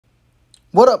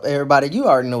What up, everybody? You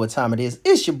already know what time it is.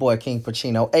 It's your boy King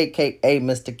Pacino, aka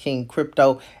Mr. King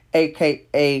Crypto,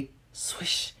 aka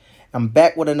Swish. I'm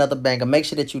back with another banger. Make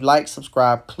sure that you like,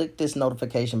 subscribe, click this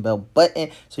notification bell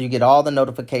button so you get all the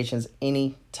notifications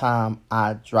anytime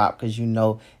I drop, because you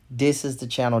know this is the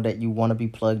channel that you want to be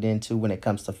plugged into when it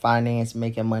comes to finance,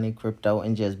 making money, crypto,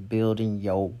 and just building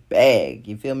your bag.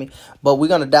 You feel me? But we're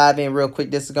going to dive in real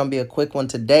quick. This is going to be a quick one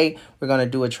today. We're going to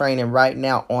do a training right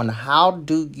now on how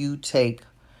do you take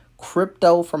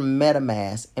crypto from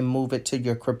MetaMask and move it to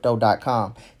your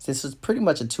crypto.com. So this is pretty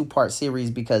much a two-part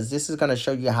series, because this is going to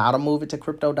show you how to move it to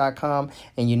crypto.com.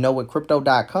 And you know, with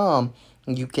crypto.com,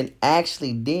 you can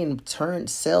actually then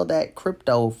sell that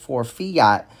crypto for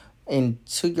fiat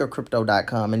into your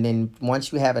crypto.com, and then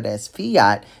once you have it as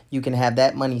fiat, you can have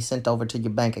that money sent over to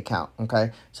your bank account.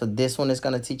 Okay, so this one is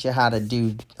going to teach you how to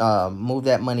do move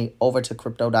that money over to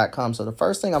crypto.com. So the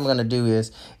first thing I'm going to do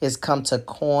is come to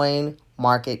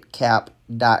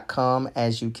coinmarketcap.com,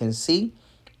 as you can see.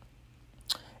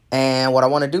 And what I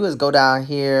want to do is go down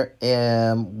here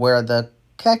where the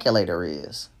calculator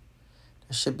is.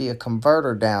 There should be a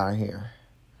converter down here.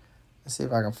 Let's see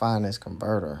if I can find this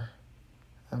converter.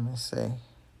 Let me see.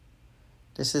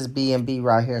 This is BNB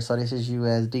right here. So this is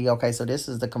USD. Okay, so this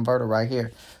is the converter right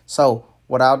here. So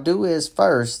what I'll do is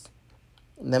first,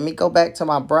 let me go back to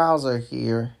my browser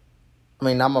here. I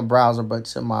mean, not my browser, but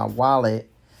to my wallet.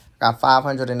 I got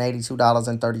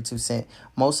 $582.32.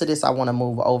 Most of this I want to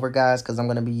move over, guys, because I'm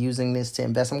going to be using this to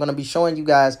invest. I'm going to be showing you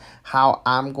guys how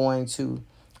I'm going to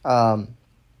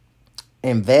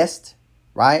invest,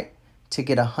 right, to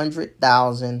get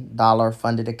 $100,000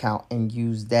 funded account and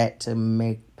use that to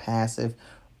make passive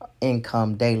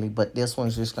income daily. But this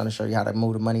one's just going to show you how to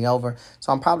move the money over.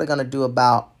 So I'm probably going to do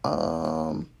about,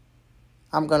 I'm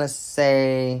going to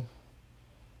say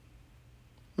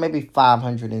maybe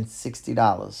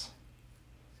 $560.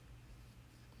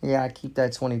 Yeah, I keep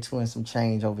that 22 and some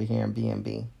change over here in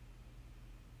BNB.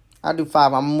 I'm going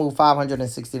to move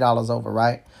 $560 over,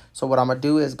 right? So what I'm going to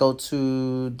do is go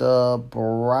to the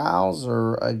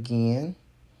browser again.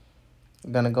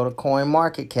 I'm going to go to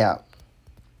CoinMarketCap.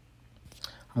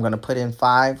 I'm going to put in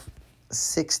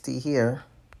 560 here,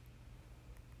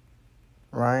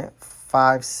 right?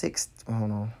 560,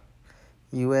 hold on,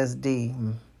 USD,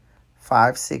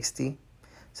 560.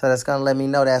 So that's going to let me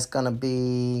know that's going to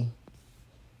be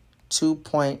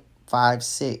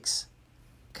 2.56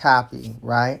 copy,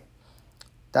 right?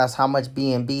 That's how much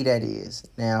BNB that is.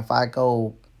 Now, if I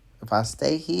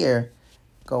stay here,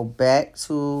 go back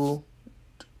to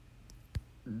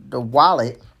the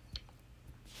wallet,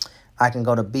 I can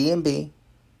go to BNB,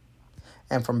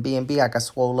 and from BNB, I can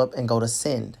scroll up and go to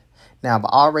send. Now, I've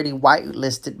already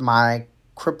whitelisted my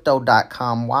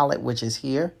crypto.com wallet, which is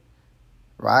here,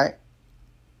 right?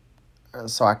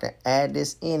 So I can add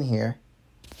this in here,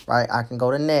 right? I can go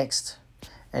to next.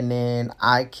 And then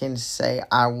I can say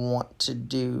I want to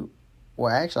do,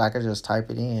 well, actually, I could just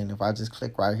type it in. If I just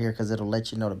click right here, because it'll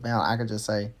let you know the balance. I could just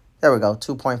say, there we go,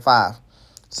 2.5.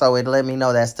 So it'll let me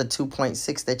know that's the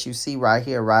 2.6 that you see right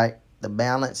here, right? The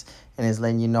balance. And it's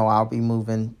letting you know I'll be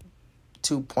moving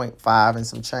 2.5 and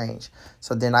some change.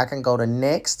 So then I can go to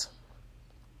next,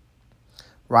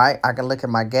 right? I can look at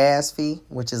my gas fee,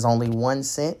 which is only 1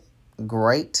 cent.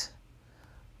 Great,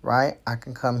 right? I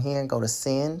can come here and go to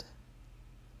send.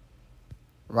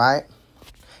 Right?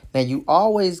 Now, you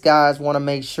always, guys, want to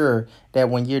make sure that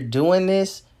when you're doing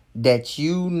this, that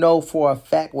you know for a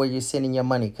fact where you're sending your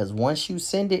money. Because once you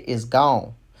send it, it's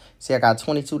gone. See, I got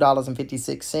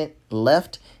 $22.56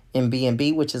 left in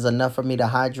BNB, which is enough for me to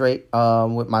hydrate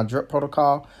with my drip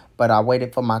protocol. But I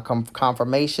waited for my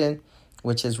confirmation,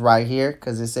 which is right here,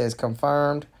 because it says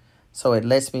confirmed. So it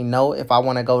lets me know if I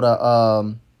want to go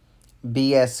to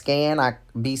BS scan,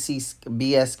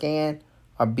 BS scan,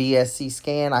 or BSC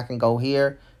scan. I can go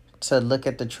here to look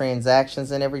at the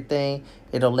transactions and everything.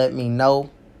 It'll let me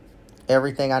know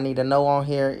everything I need to know on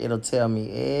here. It'll tell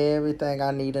me everything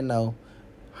I need to know.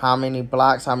 How many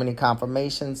blocks, how many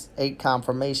confirmations, 8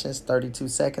 confirmations 32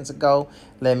 seconds ago.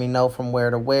 Let me know from where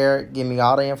to where. Give me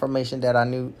all the information that I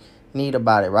need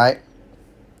about it, right?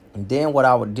 And then what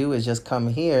I would do is just come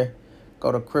here,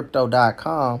 go to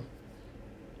crypto.com,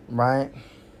 right?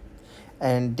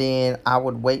 And then I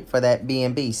would wait for that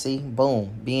BNB. See,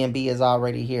 boom, BNB is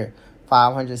already here.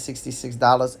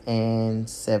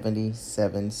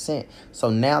 $566.77.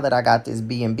 So now that I got this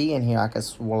BNB in here, I can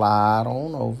slide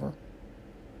on over.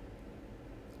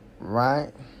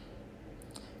 Right?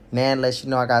 Now it lets you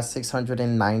know I got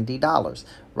 $690.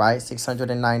 Right?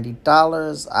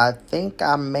 $690. I think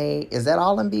I made, is that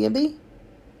all in BNB?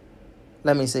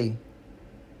 Let me see.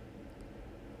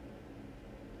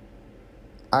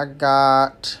 I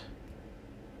got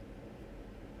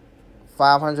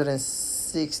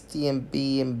 560 in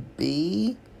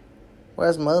BNB.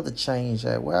 Where's my other change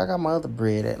at? Where I got my other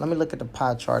bread at? Let me look at the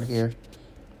pie chart here.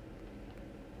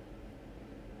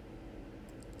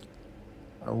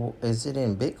 Is it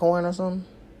in Bitcoin or something?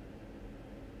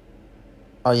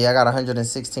 Oh, yeah, I got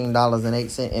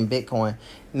 $116.08 in Bitcoin.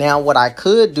 Now, what I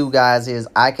could do, guys, is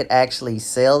I could actually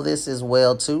sell this as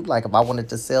well, too. Like, if I wanted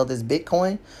to sell this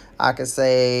Bitcoin, I could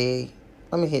say,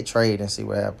 let me hit trade and see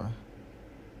what happens.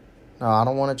 No, I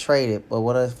don't want to trade it. But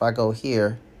what if I go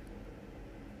here?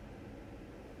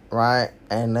 Right?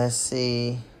 And let's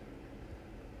see.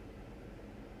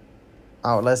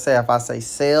 Oh, let's say if I say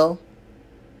sell.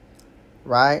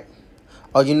 Right?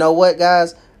 Oh, you know what,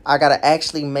 guys? I got to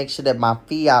actually make sure that my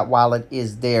fiat wallet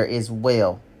is there as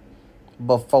well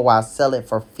before I sell it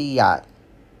for fiat.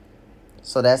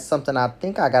 So that's something I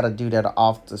think I got to do that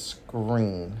off the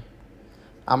screen.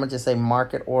 I'm going to just say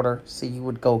market order. See, you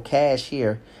would go cash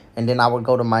here. And then I would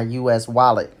go to my US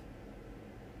wallet.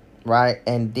 Right?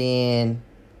 And then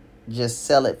just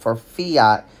sell it for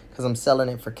fiat because I'm selling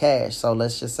it for cash. So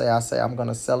let's just say I'm going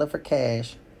to sell it for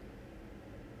cash.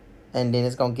 And then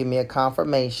it's going to give me a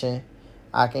confirmation.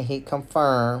 I can hit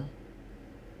confirm.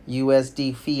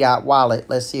 USD fiat wallet.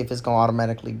 Let's see if it's going to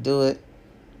automatically do it.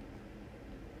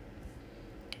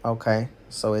 Okay.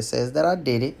 So it says that I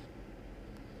did it.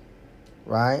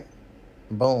 Right?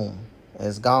 Boom.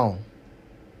 It's gone.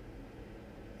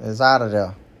 It's out of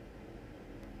there.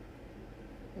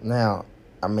 Now,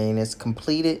 I mean, it's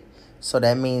completed. So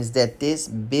that means that this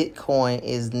Bitcoin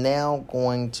is now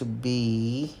going to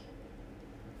be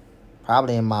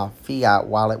probably in my fiat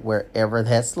wallet, wherever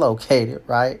that's located,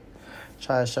 right?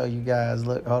 Try to show you guys.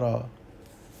 Look, hold on.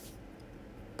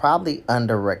 Probably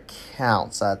under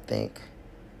accounts, I think.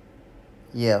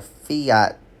 Yeah,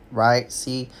 fiat, right?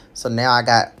 See? So now I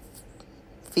got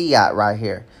fiat right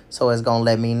here. So it's going to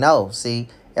let me know. See?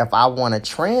 If I want to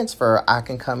transfer, I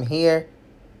can come here.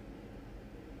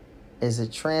 Is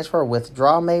it transfer,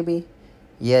 withdraw maybe?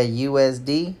 Yeah,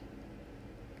 USD.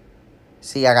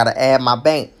 See, I got to add my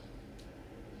bank.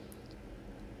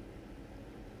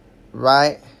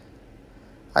 Right?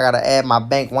 I got to add my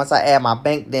bank. Once I add my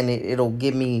bank, then it'll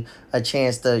give me a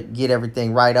chance to get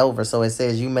everything right over. So it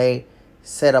says you may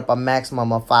set up a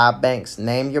maximum of 5 banks.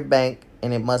 Name your bank,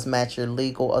 and it must match your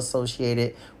legal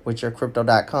associated with your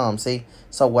crypto.com. See?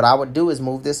 So what I would do is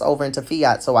move this over into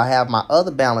fiat. So I have my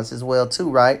other balance as well too,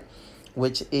 right?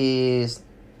 Which is,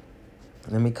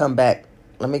 let me come back.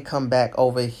 Let me come back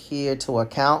over here to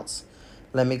accounts.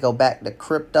 Let me go back to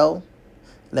crypto.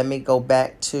 Let me go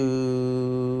back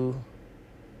to,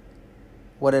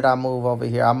 what did I move over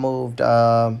here? I moved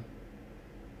BNB.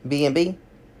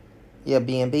 Yeah,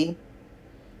 BNB.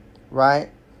 Right?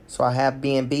 So I have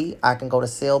BNB. I can go to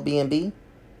sell BNB.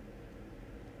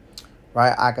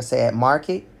 Right? I can say at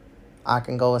market. I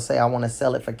can go and say I want to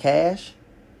sell it for cash,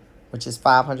 which is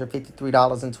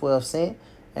 $553.12.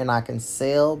 And I can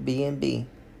sell BNB.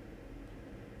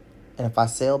 And if I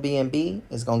sell BNB,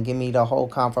 it's going to give me the whole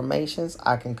confirmations.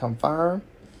 I can confirm.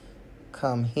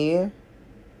 Come here.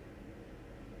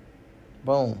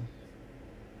 Boom.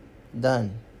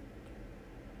 Done.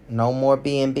 No more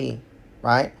BNB.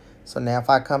 Right? So now if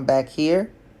I come back here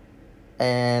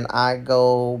and I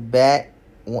go back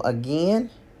again,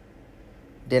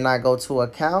 then I go to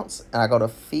accounts and I go to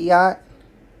fiat.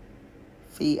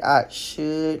 Fiat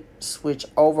should switch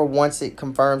over once it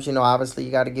confirms. You know, obviously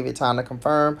you got to give it time to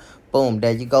confirm. Boom,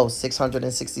 there you go,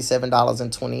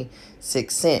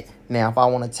 $667.26. Now, if I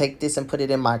want to take this and put it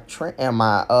in my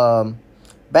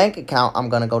bank account, I'm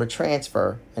going to go to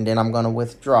transfer, and then I'm going to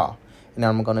withdraw. And then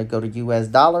I'm going to go to US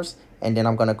dollars, and then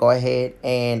I'm going to go ahead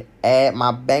and add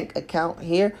my bank account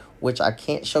here, which I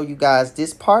can't show you guys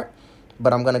this part,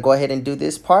 but I'm going to go ahead and do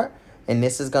this part. And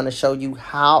this is going to show you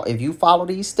how, if you follow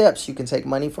these steps, you can take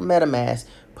money from MetaMask,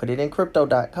 put it in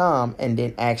crypto.com, and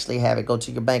then actually have it go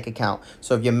to your bank account.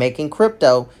 So if you're making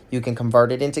crypto, you can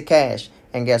convert it into cash.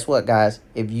 And guess what, guys?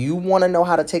 If you want to know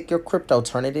how to take your crypto,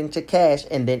 turn it into cash,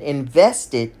 and then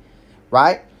invest it,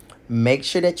 right? Make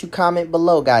sure that you comment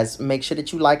below, guys. Make sure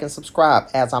that you like and subscribe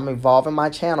as I'm evolving my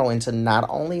channel into not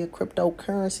only a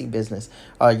cryptocurrency business,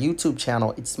 a YouTube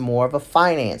channel. It's more of a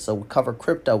finance. So we cover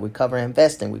crypto, we cover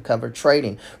investing, we cover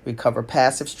trading, we cover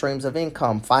passive streams of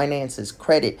income, finances,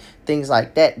 credit, things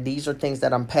like that. These are things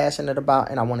that I'm passionate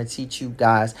about and I want to teach you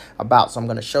guys about. So I'm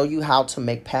going to show you how to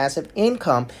make passive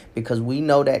income because we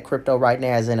know that crypto right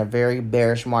now is in a very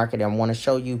bearish market, and I want to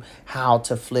show you how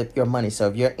to flip your money. So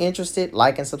if you're interested,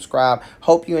 like and subscribe.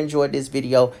 Hope you enjoyed this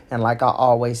video, and like I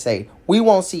always say, we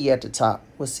won't see you at the top,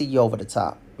 we'll see you over the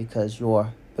top because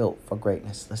you're built for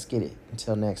greatness. Let's get it.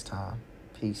 Until next time.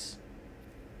 Peace.